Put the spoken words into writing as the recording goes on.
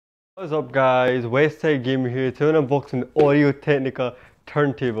What's up guys, Westside Gamer here to unbox an Audio Technica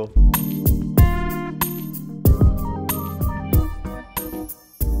turntable.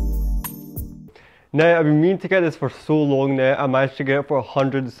 Now I've been meaning to get this for so long now. I managed to get it for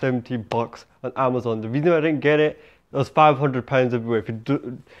 $170 on Amazon. The reason I didn't get it, it was £500 everywhere. If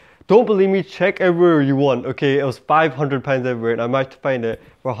you don't believe me, check everywhere you want, okay? It was £500 everywhere and I managed to find it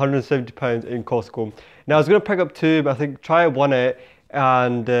for £170 in Costco. Now I was going to pick up two, but I think try one out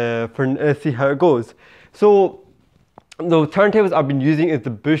and see how it goes. So the turntables I've been using is the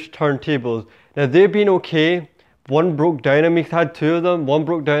Bush turntables. Now they've been okay. One broke down on me. I had two of them. One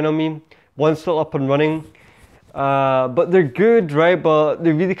broke down on me. One's still up and running. But they're good, right? But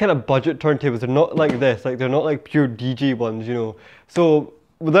they're really kind of budget turntables. They're not like this. Like they're not like pure DJ ones, you know. So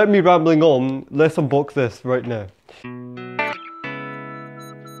without me rambling on, let's unbox this right now.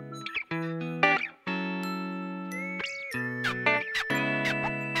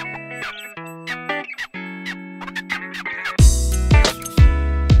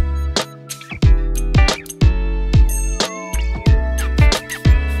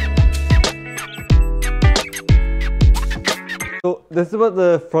 So this is what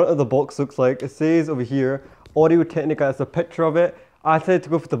the front of the box looks like. It says over here, Audio Technica. It's a picture of it. I decided to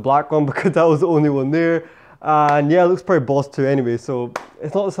go for the black one because that was the only one there. And yeah, it looks pretty boss too anyway, so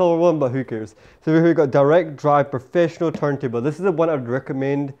it's not the silver one, but who cares. So here we got direct drive professional turntable. This is the one I'd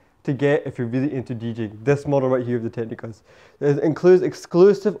recommend to get if you're really into DJing. This model right here of the Technicas. It includes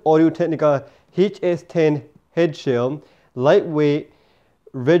exclusive Audio Technica HS10 head shell, lightweight,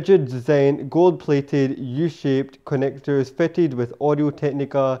 rigid design, gold-plated, U-shaped connectors fitted with Audio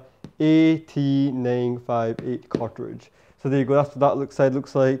Technica AT-958 cartridge. So there you go, that's what that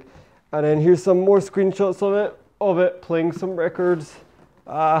looks like. And then here's some more screenshots of it playing some records.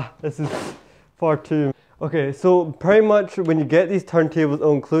 This is far too. Okay, so pretty much when you get these turntables,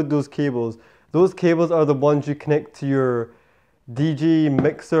 it'll include those cables. Those cables are the ones you connect to your DJ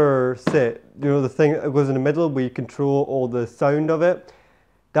mixer set. You know, the thing that goes in the middle where you control all the sound of it.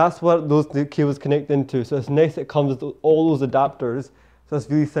 That's what those cables connect into. So it's nice it comes with all those adapters. So that's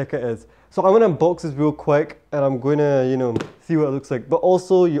really sick it is. So I'm going to unbox this real quick and I'm going to, you know, see what it looks like. But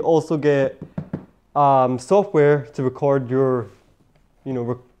also, you also get software to record your, you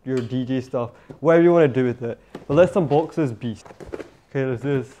know, your DJ stuff, whatever you want to do with it. But let's unbox this beast. Okay, let's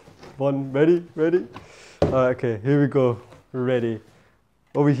do this. One, ready? Alright, okay, here we go. We're ready.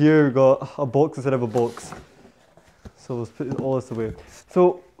 Over here we got a box instead of a box. So let's put all this away.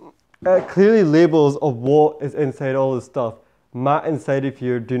 So it clearly labels of what is inside all this stuff. Matte inside of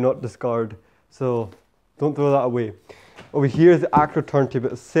here, do not discard. So don't throw that away. Over here is the actual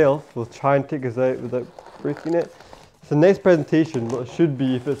turntable itself. We'll try and take this out without breaking it. It's a nice presentation, but it should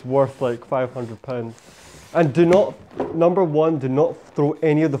be if it's worth like £500. And do not, number one, do not throw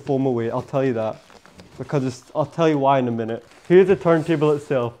any of the foam away. I'll tell you that. Because I'll tell you why in a minute. Here's the turntable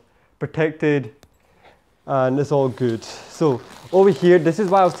itself. Protected. And it's all good. So over here, this is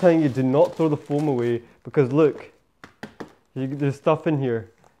why I was telling you do not throw the foam away, because look, there's stuff in here.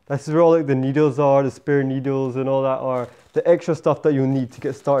 This is where all like the needles are, the spare needles and all that are, the extra stuff that you'll need to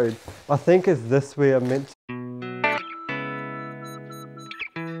get started. I think it's this way I meant to.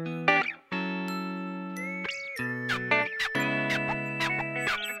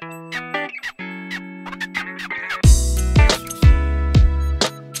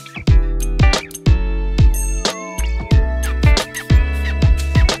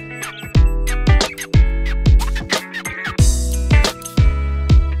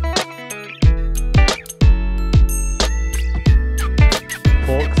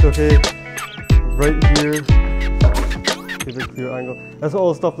 Okay, right here, give a clear angle. That's what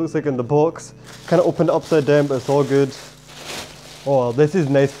all the stuff looks like in the box. Kind of opened it upside down, but it's all good. Oh, this is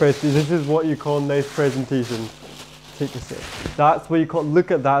nice presentation. This is what you call nice presentation. Take a sec. That's what you call, look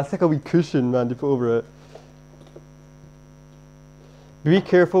at that. It's like a wee cushion, man, to put over it. Be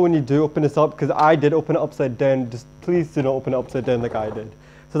careful when you do open this up, because I did open it upside down. Just please do not open it upside down like I did.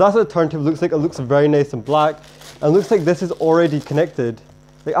 So that's what the turntable looks like. It looks very nice and black. And it looks like this is already connected.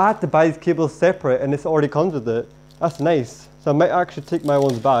 Like I had to buy these cables separate and this already comes with it. That's nice. So I might actually take my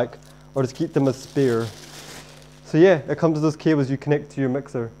ones back or just keep them as spare. So yeah, it comes with those cables you connect to your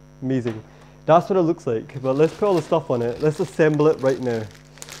mixer. Amazing. That's what it looks like. But let's put all the stuff on it. Let's assemble it right now.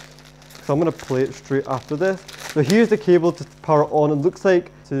 So I'm going to play it straight after this. So here's the cable to power on. It looks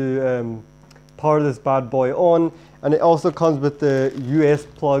like to power this bad boy on. And it also comes with the US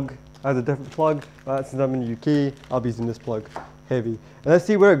plug. I have a different plug. Since I'm in the UK, I'll be using this plug. Heavy. And let's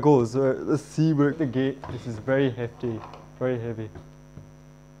see where it goes. Let's see where the gate. This is very hefty, very heavy.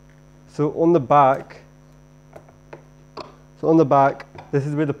 So on the back, This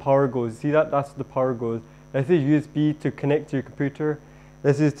is where the power goes. See that? That's where the power goes. This is USB to connect to your computer.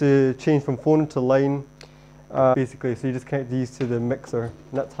 This is to change from phone to line. Basically, so you just connect these to the mixer, and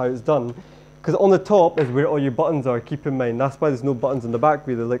that's how it's done. Because on the top is where all your buttons are, keep in mind. That's why there's no buttons in the back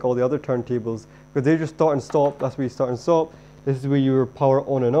really, like all the other turntables. Because they just start and stop, that's where you start and stop. This is where your power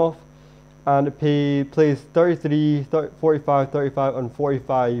on and off. And it plays 33, 45, 35 and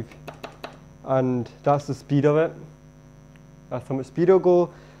 45. And that's the speed of it. That's how much speed it'll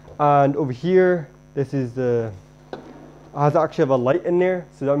go. And over here, this is the, it has actually have a light in there.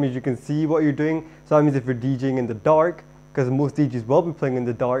 So that means you can see what you're doing. So that means if you're DJing in the dark, because most DJs will be playing in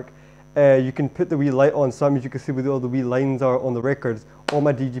the dark, you can put the wee light on, so that means you can see where all the wee lines are on the records. All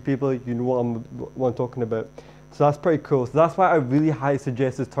my DJ people, you know what I'm talking about. So that's pretty cool. So that's why I really highly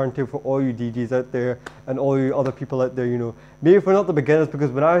suggest this turntable for all you DJs out there and all you other people out there, you know. Maybe for not the beginners,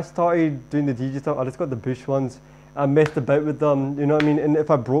 because when I started doing the DJ stuff, I just got the Bush ones. I messed about with them, you know what I mean? And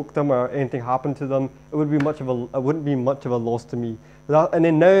if I broke them or anything happened to them, it wouldn't be much of a loss to me. And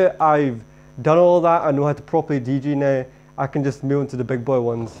then now I've done all that, I know how to properly DJ now, I can just move into the big boy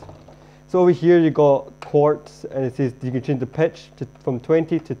ones. So over here you got quartz, and it says you can change the pitch from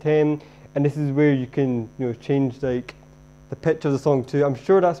 20 to 10, and this is where you can, you know, change like the pitch of the song too. I'm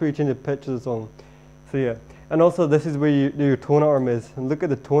sure that's where you change the pitch of the song. So yeah, and also this is where your tone arm is, and look at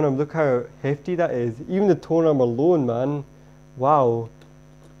the tone arm, look how hefty that is. Even the tone arm alone, man, wow,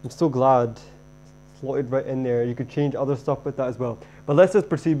 I'm so glad it's slotted right in there. You could change other stuff with that as well. But let's just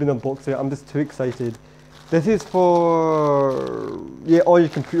proceed with unboxing. I'm just too excited. This is for, yeah, all your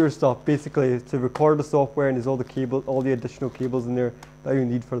computer stuff, basically, to record the software, and there's all the cables, all the additional cables in there that you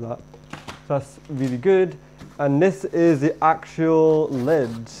need for that. So that's really good. And this is the actual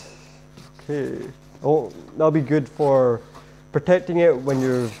lid. Okay. Oh, that'll be good for protecting it when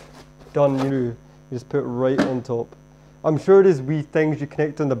you're done, you know, you just put it right on top. I'm sure there's wee things you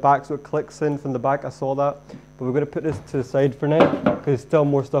connect on the back so it clicks in from the back, I saw that. But we're gonna put this to the side for now, because there's still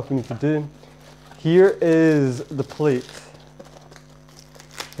more stuff we need to do. Here is the plate.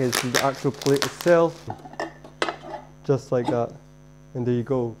 Okay, this is the actual plate itself. Just like that. And there you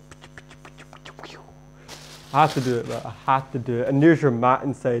go. I have to do it, but I have to do it. And there's your mat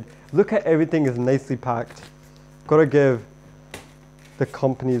inside. Look how everything is nicely packed. Gotta give the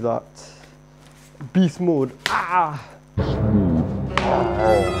company that. Beast mode. Ah! I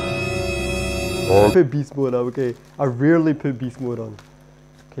put beast mode on, okay. I rarely put beast mode on.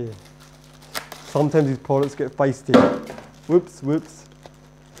 Okay. Sometimes these products get feisty. Whoops, whoops.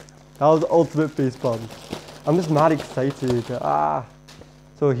 That was the ultimate facepalm. I'm just mad excited. Ah.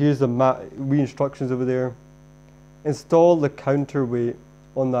 So here's the instructions over there. Install the counterweight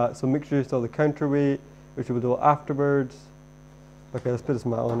on that. So make sure you install the counterweight, which we'll do afterwards. Okay, let's put this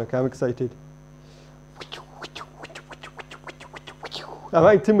mat on. Okay, I'm excited. I'm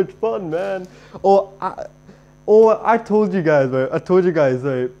having too much fun, man. I told you guys,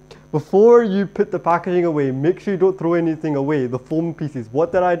 right? Before you put the packaging away, make sure you don't throw anything away, the foam pieces.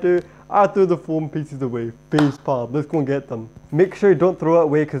 What did I do? I threw the foam pieces away. Facepalm, let's go and get them. Make sure you don't throw it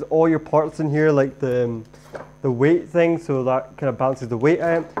away, because all your parts in here, like the weight thing, so that kind of balances the weight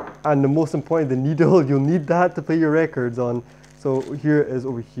out. And the most important, the needle, you'll need that to play your records on. So here it is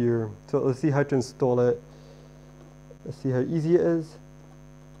over here. So let's see how to install it. Let's see how easy it is.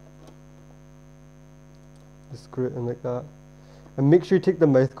 Just screw it in like that. And make sure you take the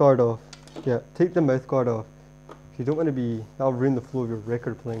mouth guard off. Yeah, take the mouth guard off. You don't want to be, that'll ruin the flow of your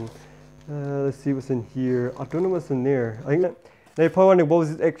record playing. Let's see what's in here. I don't know what's in there. I think that, now you're probably wondering what was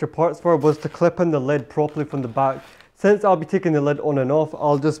these extra parts for, was to clip in the lid properly from the back. Since I'll be taking the lid on and off,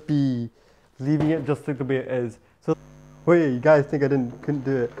 I'll just be leaving it just like the way it is. So, wait, you guys think I couldn't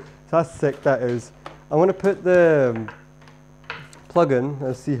do it. So that's sick, that is. I'm going to put the plug in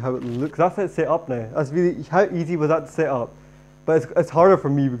and see how it looks. That's how it's set up now. That's really, how easy was that to set up? But it's harder for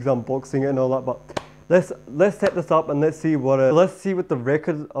me because I'm boxing it and all that. But let's set this up and let's see what the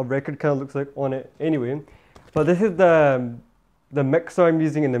record kind of looks like on it anyway. But this is the mixer I'm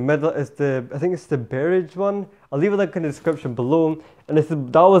using in the middle. Is I think it's the Berridge one. I'll leave a link in the description below. And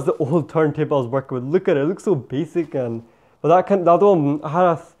that was the old turntable I was working with. Look at it. It looks so basic. And but the other one, I had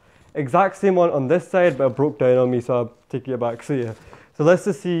a exact same one on this side, but it broke down on me, so I'll take it back. So yeah. So let's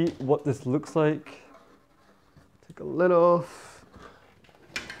just see what this looks like. Take a lid off.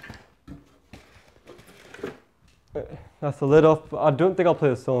 That's the lid off. I don't think I'll play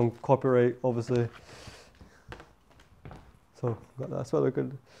a song, copyright, obviously. So that's what I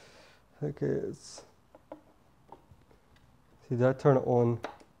could. Okay, see, did I turn it on?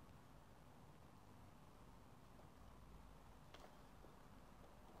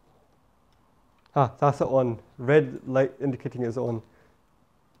 Ah, that's it on. Red light indicating it's on.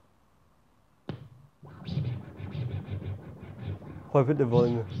 I'll put the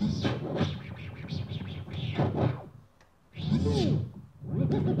volume.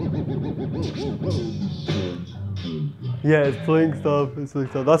 Yeah, it's playing stuff. It's playing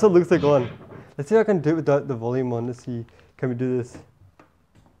stuff. That's what it looks like on. Let's see if I can do it without the volume on. Let's see. Can we do this?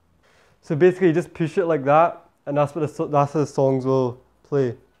 So basically, you just push it like that, and that's what that's how the songs will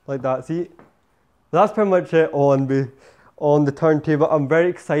play like that. See, that's pretty much it on the turntable. I'm very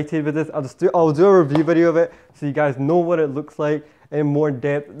excited with this. I'll do a review video of it so you guys know what it looks like in more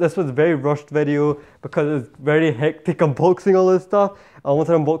depth. This was a very rushed video because it's very hectic unboxing all this stuff. I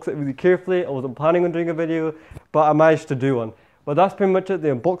wanted to unbox it really carefully. I wasn't planning on doing a video, but I managed to do one. But that's pretty much it.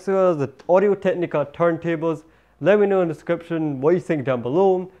 The unboxing of the Audio Technica turntables. Let me know in the description what you think down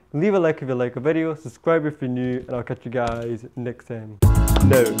below. Leave a like if you like a video, subscribe if you're new, and I'll catch you guys next time.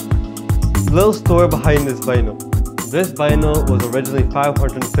 Now, little story behind this vinyl. This vinyl was originally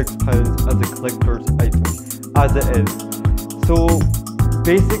 £506 as a collector's item, as it is. So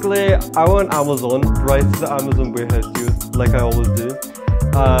basically, I went on Amazon, right to the Amazon warehouse use, like I always do.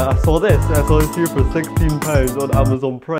 I saw this, and I saw this here for £16 on Amazon Prime.